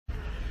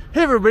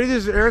Hey everybody,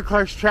 this is Eric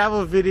Clark's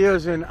Travel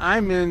Videos, and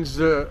I'm in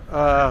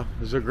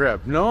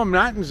Zagreb. No, I'm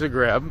not in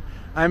Zagreb.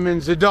 I'm in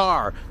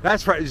Zadar.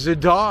 That's right,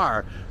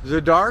 Zadar.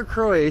 Zadar,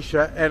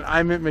 Croatia, and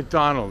I'm at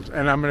McDonald's.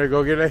 And I'm gonna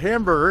go get a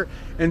hamburger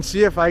and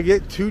see if I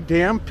get 2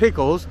 damn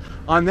pickles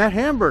on that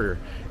hamburger.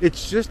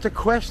 It's just a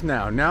quest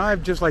now. Now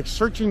I'm just like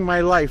searching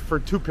my life for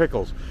 2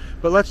 pickles.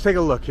 But let's take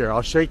a look here.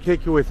 I'll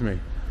take you with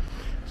me.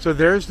 So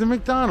there's the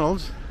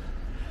McDonald's,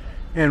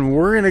 and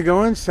we're gonna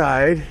go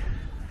inside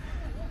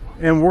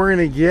and we're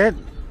gonna get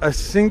a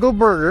single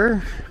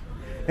burger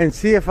and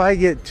see if I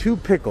get 2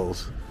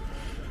 pickles.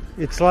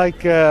 It's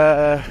like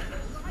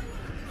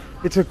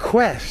it's a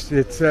quest.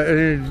 It's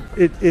an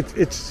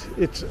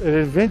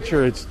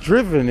adventure. It's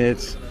driven.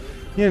 It's,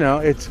 you know,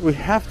 it's, we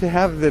have to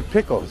have the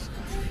pickles.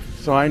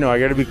 So I know I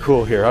got to be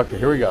cool here. Okay,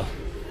 here we go.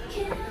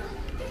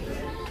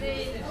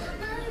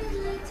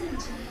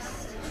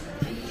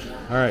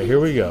 All right, here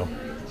we go.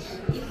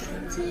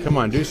 Come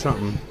on, do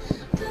something.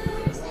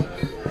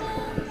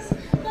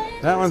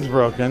 That one's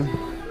broken.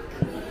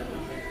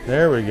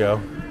 There we go.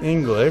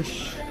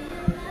 English.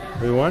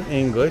 We want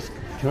English.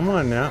 Come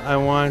on now. I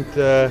want,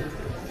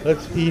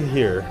 let's eat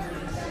here.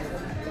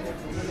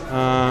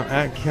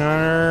 At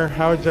counter,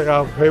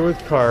 I'll pay with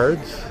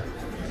cards,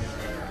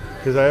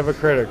 because I have a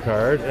credit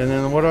card. And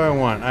then what do I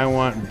want? I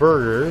want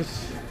burgers.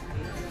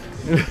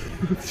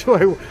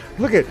 So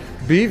look at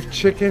beef,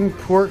 chicken,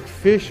 pork,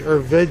 fish,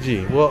 or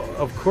veggie. Well,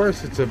 of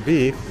course it's a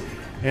beef.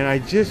 And I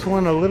just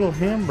want a little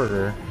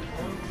hamburger.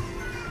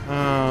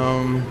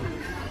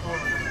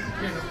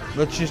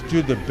 Let's just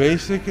do the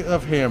basic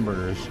of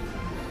hamburgers.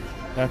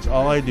 That's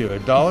all I do.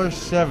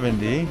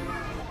 $1.70.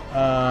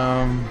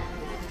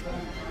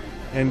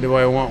 And do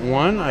I want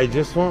one? I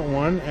just want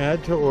one.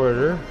 Add to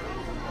order.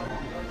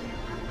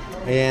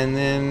 And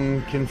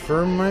then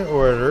confirm my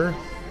order.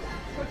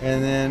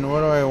 And then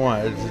what do I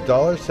want? It's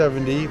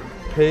 $1.70.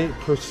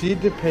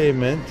 Proceed to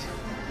payment.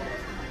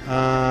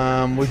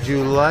 Would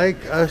you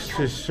like us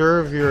to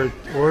serve your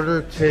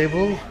order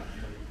table?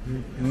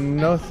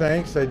 No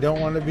thanks, I don't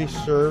want to be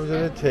served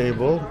at a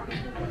table.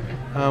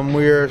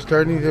 We are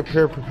starting to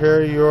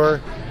prepare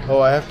your,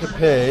 oh, I have to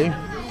pay.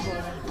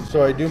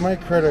 So I do my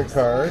credit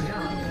card.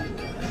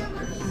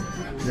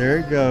 There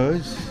it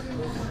goes.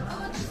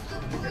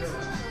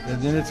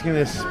 And then it's going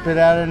to spit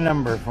out a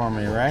number for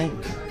me, right?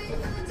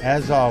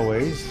 As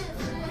always.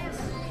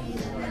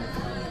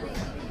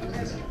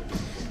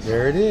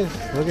 There it is.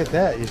 Look at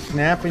that. You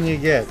snap and you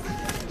get.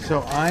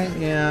 So I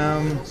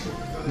am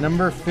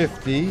number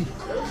 50.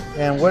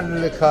 And what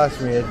did it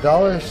cost me?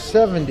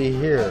 $1.70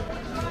 here.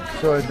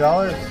 So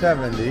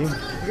 $1.70.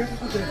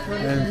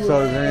 And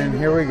so then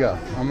here we go.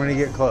 I'm gonna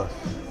get close.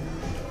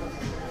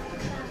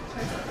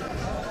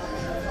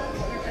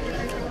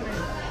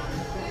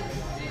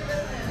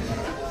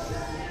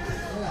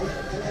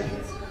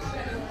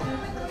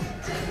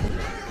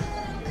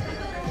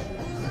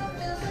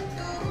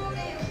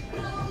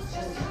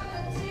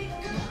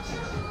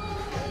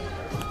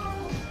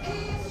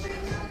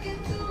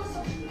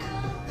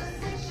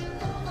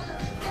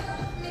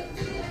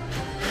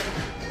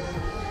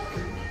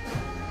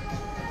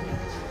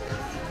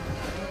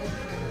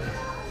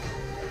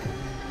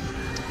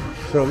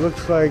 So it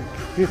looks like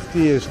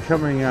 50 is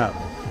coming up.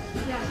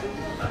 Yeah.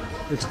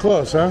 It's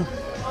close, huh?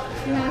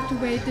 You have to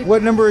wait.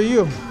 What number are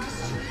you?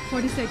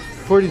 46.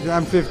 40,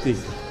 I'm 50. Yeah.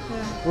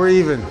 We're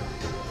even.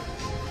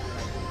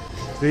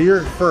 So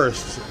you're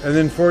first, and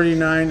then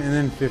 49, and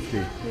then 50.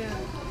 Yeah.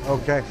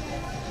 Okay.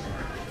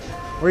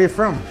 Where are you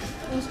from?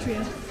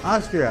 Austria.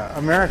 Austria,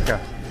 America.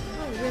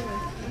 Oh, really?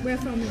 Where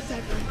from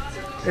exactly?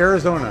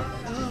 Arizona.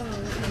 Oh,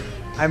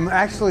 okay. I'm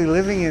actually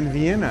living in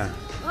Vienna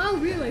Oh,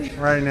 really?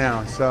 right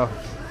now, so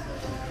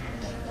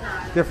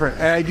different.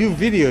 And I do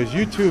videos,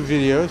 YouTube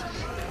videos.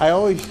 I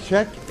always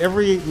check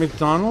every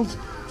McDonald's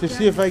to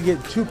see if I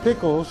get 2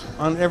 pickles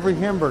on every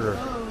hamburger.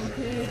 Oh,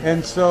 okay.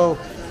 And so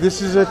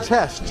this is a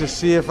test to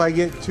see if I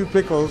get 2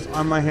 pickles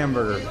on my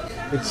hamburger.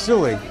 It's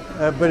silly,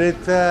 but it,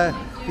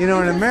 you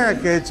know, in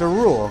America it's a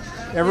rule.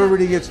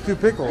 Everybody gets 2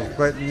 pickles,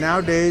 but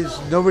nowadays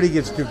nobody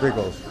gets 2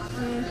 pickles.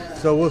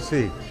 So we'll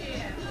see.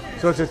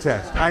 So it's a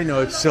test. I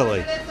know it's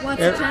silly. What's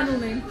the channel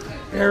name?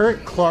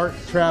 Eric Clark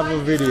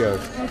Travel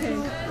Videos. Okay,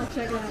 I'll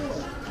check it out.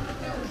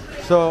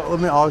 So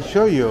I'll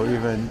show you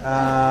even.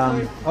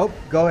 Oh,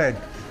 go ahead.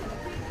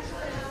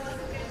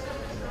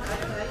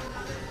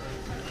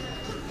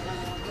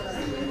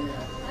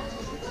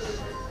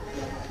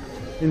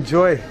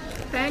 Enjoy.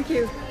 Thank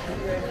you.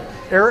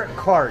 Eric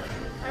Clark.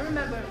 I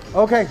remember.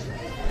 Okay.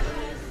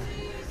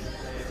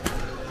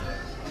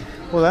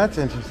 Well, that's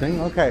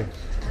interesting. Okay.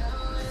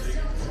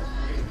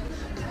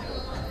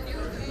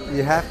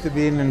 You have to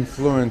be an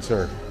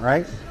influencer,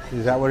 right?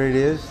 Is that what it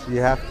is?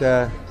 You have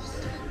to.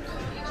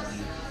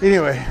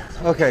 Anyway,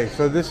 okay,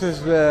 so this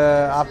is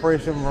the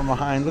operation from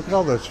behind. Look at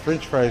all those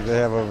French fries they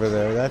have over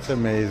there. That's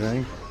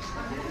amazing.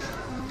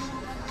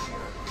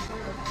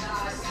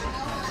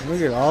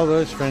 Look at all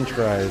those French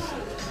fries.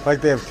 Like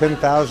they have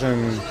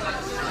 10,000.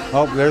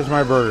 Oh, there's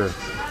my burger.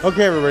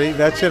 Okay, everybody,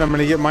 that's it. I'm going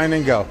to get mine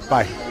and go.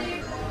 Bye.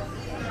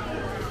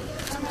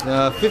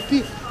 50?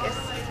 Yes.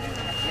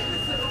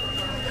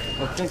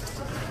 Okay.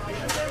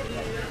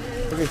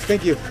 Okay,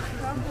 thank you.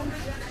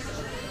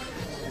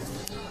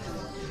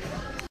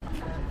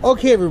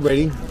 Okay,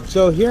 everybody.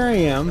 So here I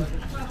am,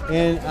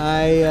 and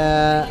I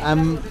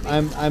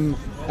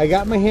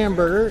got my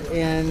hamburger,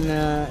 and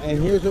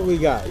here's what we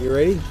got. You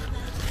ready?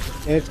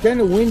 And it's kind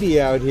of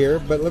windy out here,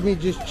 but let me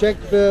just check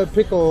the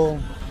pickle.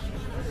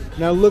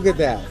 Now look at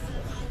that.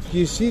 Do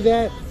you see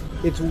that?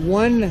 It's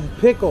one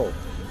pickle.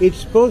 It's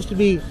supposed to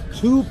be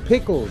 2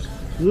 pickles.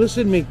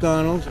 Listen,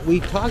 McDonald's, we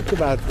talked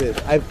about this.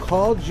 I've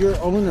called your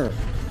owner.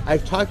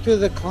 I've talked to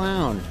the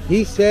clown.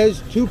 He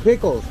says 2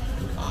 pickles.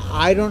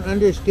 I don't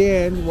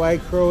understand why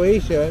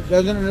Croatia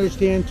doesn't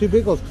understand 2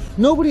 pickles.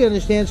 Nobody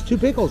understands 2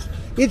 pickles.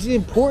 It's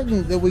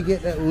important that we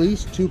get at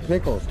least 2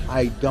 pickles.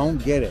 I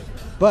don't get it,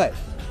 but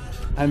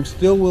I'm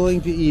still willing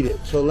to eat it.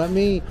 So let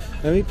me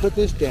put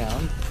this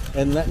down,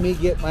 and let me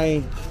get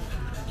my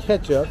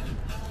ketchup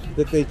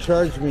that they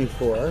charged me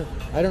for.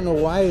 I don't know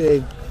why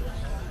they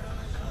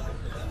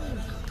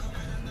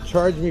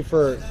charged me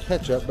for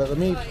ketchup, but let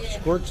me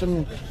squirt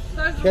some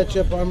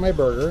ketchup on my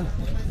burger.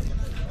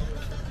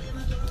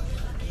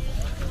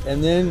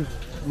 And then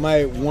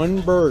my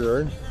one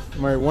pickle,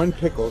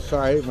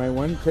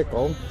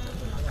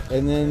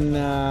 and then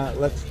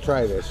let's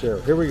try this here.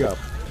 Here we go.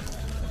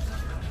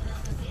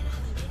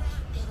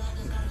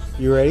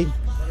 You ready?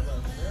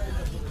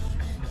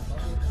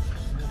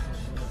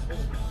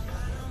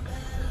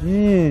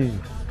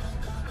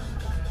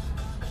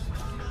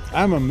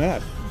 I'm a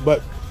mess,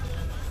 but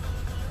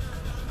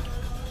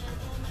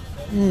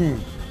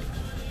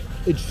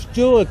it's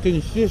still a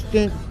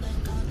consistent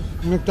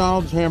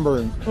McDonald's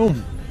hamburger.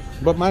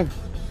 But my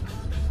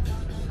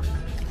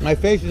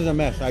face is a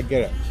mess. I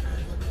get it.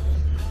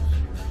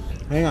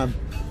 Hang on.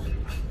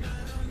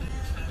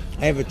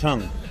 I have a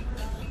tongue.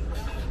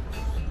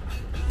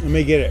 Let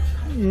me get it.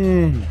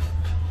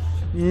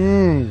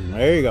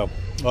 There you go.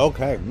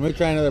 Okay, let me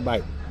try another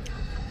bite.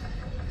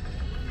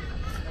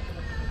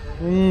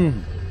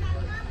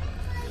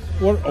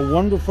 What a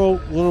wonderful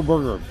little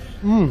burger.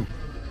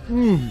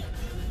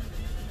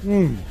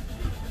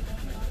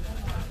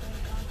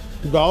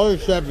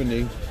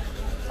 $1.70.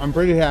 I'm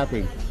pretty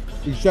happy,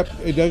 except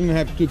it doesn't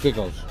have 2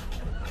 pickles.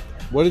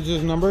 What is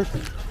this number?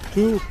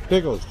 2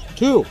 pickles.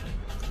 2.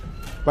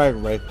 Bye,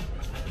 everybody.